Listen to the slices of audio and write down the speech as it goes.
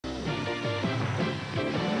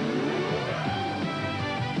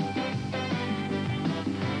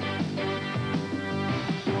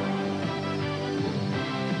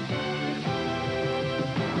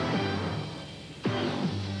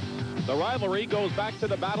The rivalry goes back to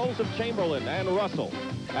the battles of Chamberlain and Russell.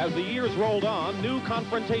 As the years rolled on, new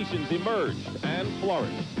confrontations emerged and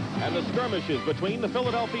flourished. And the skirmishes between the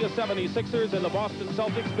Philadelphia 76ers and the Boston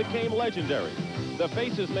Celtics became legendary. The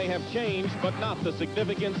faces may have changed, but not the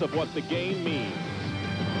significance of what the game means.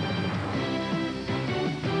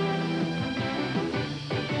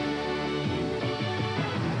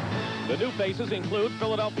 The new faces include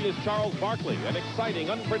Philadelphia's Charles Barkley, an exciting,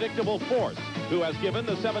 unpredictable force who has given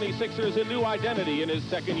the 76ers a new identity in his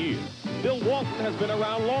second year. Bill Walton has been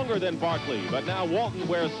around longer than Barkley, but now Walton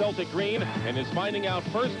wears Celtic green and is finding out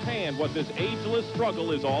firsthand what this ageless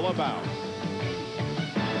struggle is all about.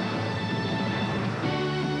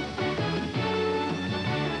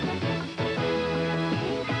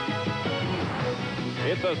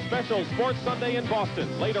 It's a special sports Sunday in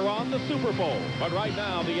Boston. Later on, the Super Bowl. But right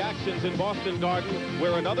now, the action's in Boston Garden,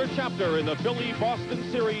 where another chapter in the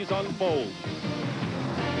Philly-Boston series unfolds.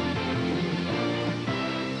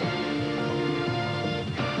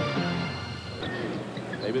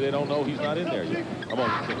 Maybe they don't know he's not in there yet. Come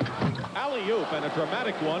on. Alley-oop, and a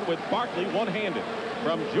dramatic one with Barkley one-handed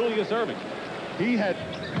from Julius Erving. He had...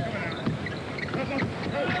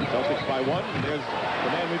 Celtics by one. There's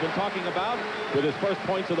the man we've been talking about with his first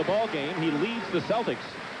points of the ball game. He leads the Celtics,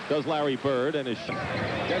 does Larry Bird, and his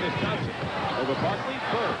Dennis Johnson over Barkley.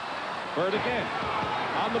 Bird. Bird again.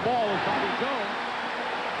 On the ball is Bobby Jones.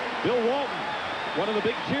 Bill Walton, one of the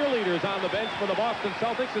big cheerleaders on the bench for the Boston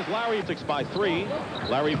Celtics, is Larry. 6 by 3.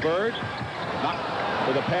 Larry Bird knocked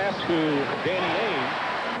with a pass to Danny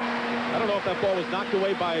Ainge. I don't know if that ball was knocked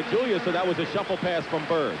away by Julius or that was a shuffle pass from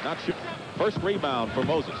Bird. Not sure. First rebound for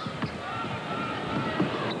Moses.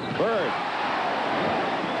 Bird.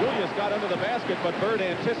 Julius got under the basket, but Bird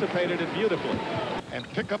anticipated it beautifully. And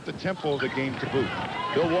pick up the tempo of the game to boot.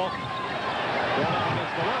 Bill Walton going up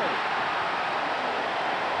against Malone.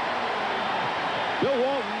 Bill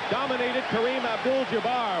Walton dominated Kareem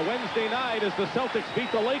Abdul-Jabbar Wednesday night as the Celtics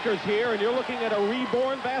beat the Lakers here, and you're looking at a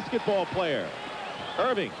reborn basketball player.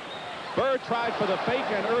 Erving. Bird tried for the fake,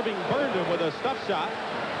 and Erving burned him with a stuff shot.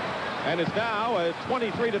 And it's now a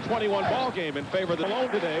 23-21 ball game in favor of the Malone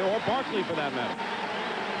today, or Barkley for that matter.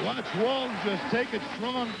 Watch Walton just take it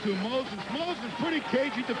strong to Moses. Moses, pretty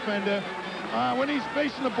cagey defender. When he's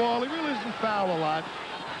facing the ball, he really doesn't foul a lot.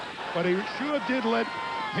 But he sure did let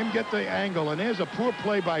him get the angle. And there's a poor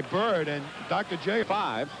play by Bird and Dr. J.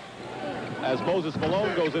 5. As Moses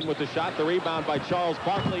Malone goes in with the shot, the rebound by Charles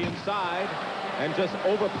Barkley inside, and just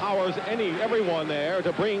overpowers everyone there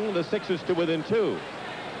to bring the Sixers to within 2.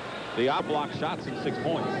 The odd-block shots in 6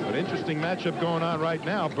 points. An interesting matchup going on right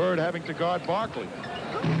now. Bird having to guard Barkley.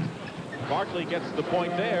 Barkley gets the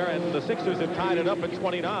point there, and the Sixers have tied it up at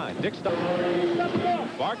 29. Dick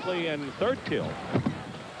Barkley and third kill.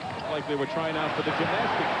 Like they were trying out for the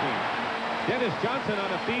gymnastics team. Dennis Johnson on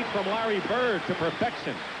a feed from Larry Bird to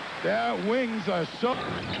perfection. Their wings are so...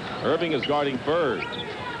 Erving is guarding Bird.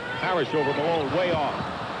 Parrish over Malone, way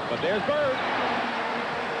off. But there's Bird.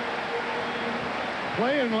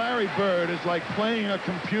 Playing Larry Bird is like playing a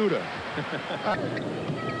computer.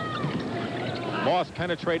 Moss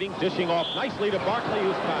penetrating, dishing off nicely to Barkley,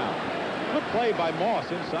 who's fouled. Good play by Moss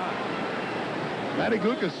inside. Matty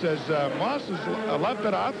Gukas says Moss is a lot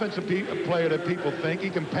better offensive player than people think. He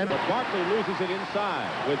can penetrate. Barkley loses it inside.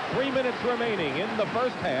 With 3 minutes remaining in the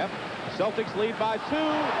first half, Celtics lead by 2.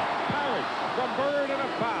 Parrish from Bird and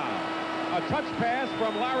a foul. A touch pass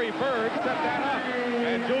from Larry Bird set that up.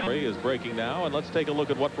 And Julius is breaking now, and let's take a look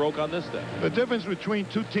at what broke on this day. The difference between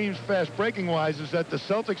two teams fast breaking-wise is that the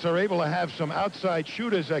Celtics are able to have some outside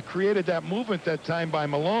shooters that created that movement that time by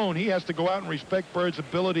Malone. He has to go out and respect Bird's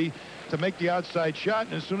ability to make the outside shot,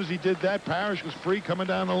 and as soon as he did that, Parrish was free coming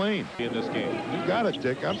down the lane. In this game. You got it,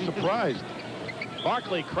 Dick. I'm surprised.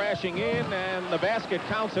 Barkley crashing in, and the basket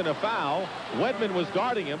counts in a foul. Wedman was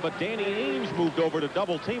guarding him, but Danny Ainge moved over to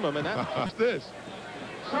double team him, and what's this?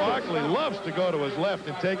 Barkley loves to go to his left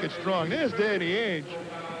and take it strong. There's Danny Ainge.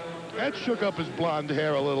 That shook up his blonde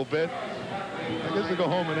hair a little bit. I guess he'll go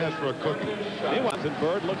home and ask for a cookie. And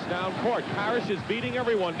Bird looks down court. Parrish is beating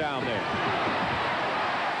everyone down there.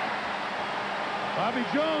 Bobby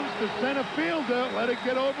Jones, the center fielder. Let it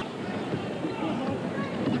get over.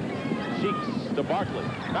 Cheeks to Barkley.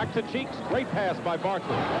 Back to Cheeks. Great pass by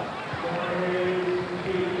Barkley.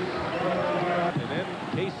 And then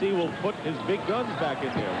KC will put his big guns back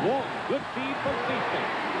in there. Walton, good feed from Ceaston.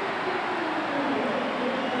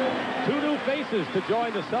 2 new faces to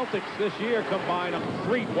join the Celtics this year combine. A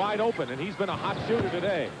street wide open, and he's been a hot shooter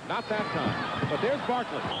today. Not that time. But there's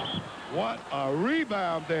Barkley. What a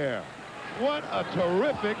rebound there. What a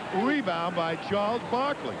terrific rebound by Charles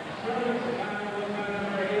Barkley.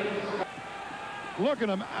 Look at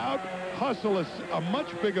him out hustle a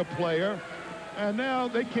much bigger player, and now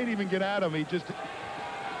they can't even get at him. He just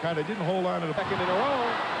kind of didn't hold on to the second in a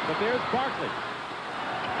row, but there's Barkley.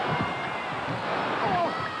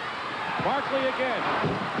 Oh! Barkley again.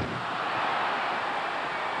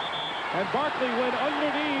 And Barkley went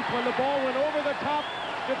underneath when the ball went over the top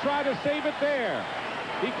to try to save it there.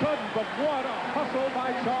 He couldn't, but what a hustle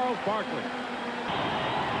by Charles Barkley.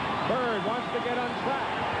 Bird wants to get on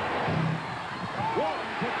track.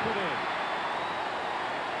 Walton puts it in.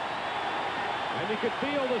 And you could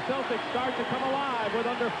feel the Celtics start to come alive with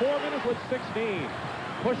under 4 minutes with 16.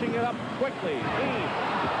 Pushing it up quickly. Lead.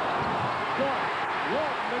 Short.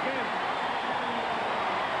 Walton again.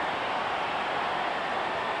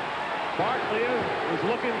 Barkley is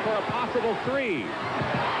looking for a possible three.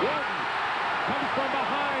 Walton comes from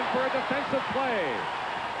behind for a defensive play.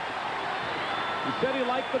 He said he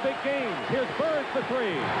liked the big games. Here's Bird for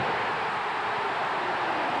three.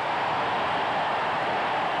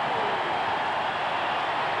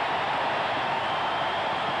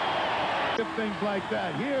 Things like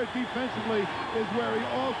that. Here defensively is where he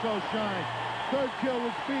also shines. Third kill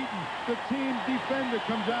was beaten. The team defender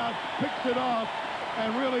comes out, picks it off,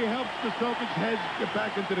 and really helps the Celtics heads get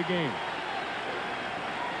back into the game.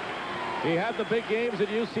 He had the big games at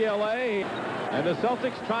UCLA, and the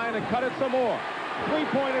Celtics trying to cut it some more.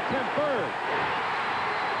 Three-point attempt, Bird.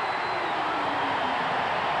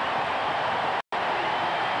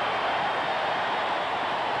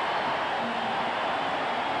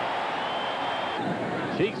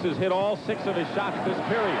 Cheeks has hit all 6 of his shots this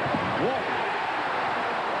period. Walton.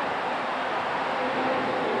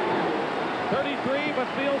 33, but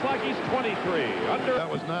feels like he's 23. Under.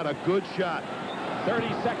 That was not a good shot.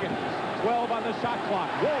 30 seconds. 12 on the shot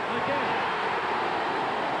clock. Walton again.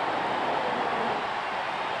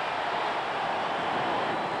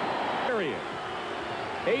 Period.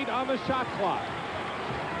 8 on the shot clock.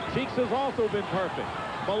 Cheeks has also been perfect.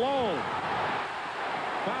 Malone.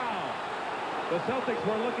 Foul. The Celtics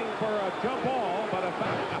were looking for a jump ball, but a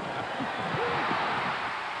foul.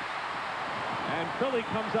 And Philly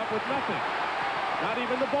comes up with nothing. Not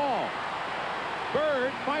even the ball.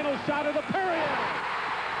 Bird, final shot of the period.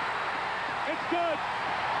 It's good.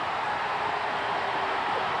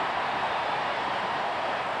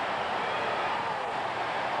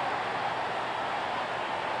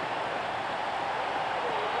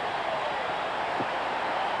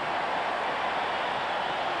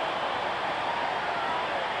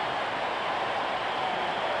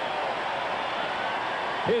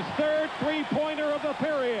 His third three-pointer of the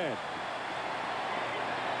period.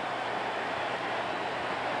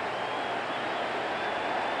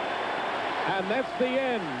 And that's the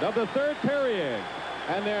end of the third period.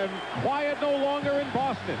 And they're quiet no longer in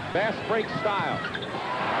Boston. Fast break style.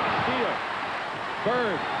 Steal.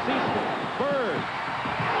 Bird. Ceaston. Bird.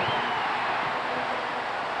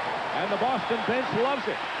 And the Boston bench loves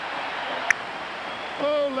it.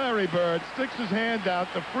 Oh, Larry Bird sticks his hand out,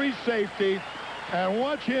 the free safety, and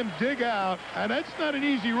watch him dig out. And that's not an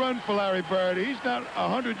easy run for Larry Bird. He's not a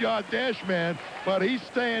 100-yard dash man, but he's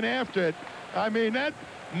staying after it. I mean, that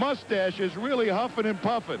mustache is really huffing and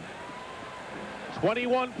puffing.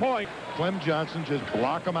 21 points. Clem Johnson just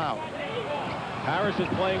block him out. Harris is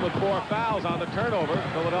playing with 4 fouls on the turnover.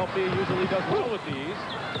 Philadelphia usually does well with these.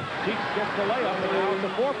 Cheeks gets the layup, and now it's a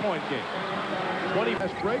 4-point game. 20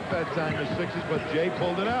 Last break that time, the Sixers, but Jay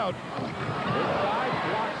pulled it out. Inside,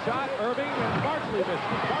 block shot, Erving, and Barkley missed.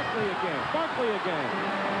 Barkley again. Barkley again.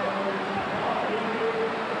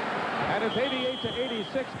 And it's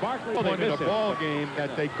 88-86. Barkley In a ball game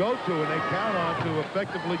that they go to and they count on to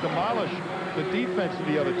effectively demolish the defense of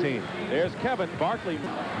the other team. There's Kevin. Barkley.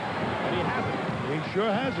 And he hasn't. He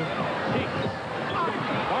sure hasn't. Cheeks.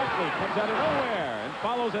 Barkley comes out of nowhere and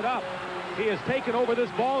follows it up. He has taken over this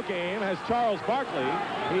ball game as Charles Barkley.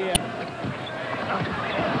 He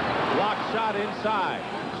block shot inside.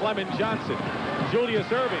 Clement Johnson. Julius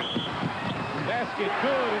Erving. Basket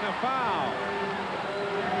good and a foul.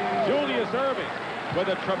 Julius Erving with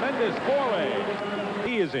a tremendous foray.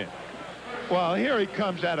 He is in. Well, here he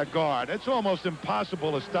comes at a guard. It's almost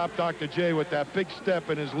impossible to stop Dr. J with that big step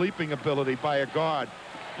and his leaping ability by a guard.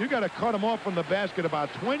 You got to cut him off from the basket about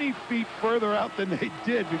 20 feet further out than they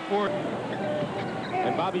did before.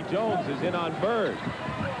 And Bobby Jones is in on Bird.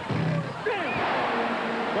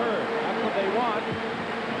 Bird, that's what they want.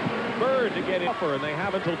 Bird to get in, and they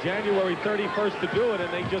have until January 31st to do it,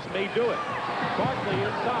 and they just may do it. Barkley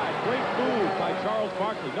inside. Great move by Charles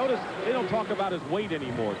Barkley. Notice they don't talk about his weight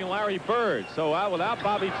anymore. Larry Bird. So without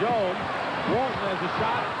Bobby Jones, Walton has a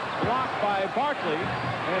shot blocked by Barkley,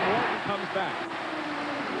 and Walton comes back.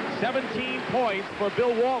 17 points for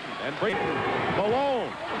Bill Walton. And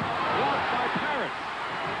Malone, blocked by Parrish.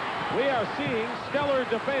 We are seeing stellar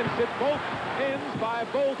defense at both ends by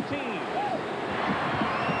both teams.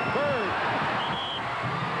 Bird.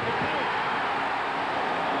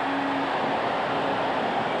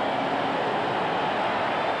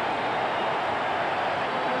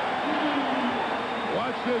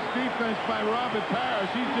 Watch this defense by Robert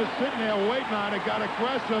Parrish. He's just sitting there waiting on it. Got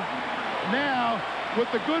aggressive. Now, with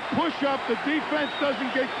the good push-up, the defense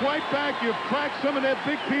doesn't get quite back. You've cracked some of their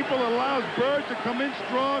big people. Allows Bird to come in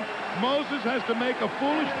strong. Moses has to make a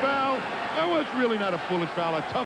foolish foul. Well, it's really not a foolish foul. A tough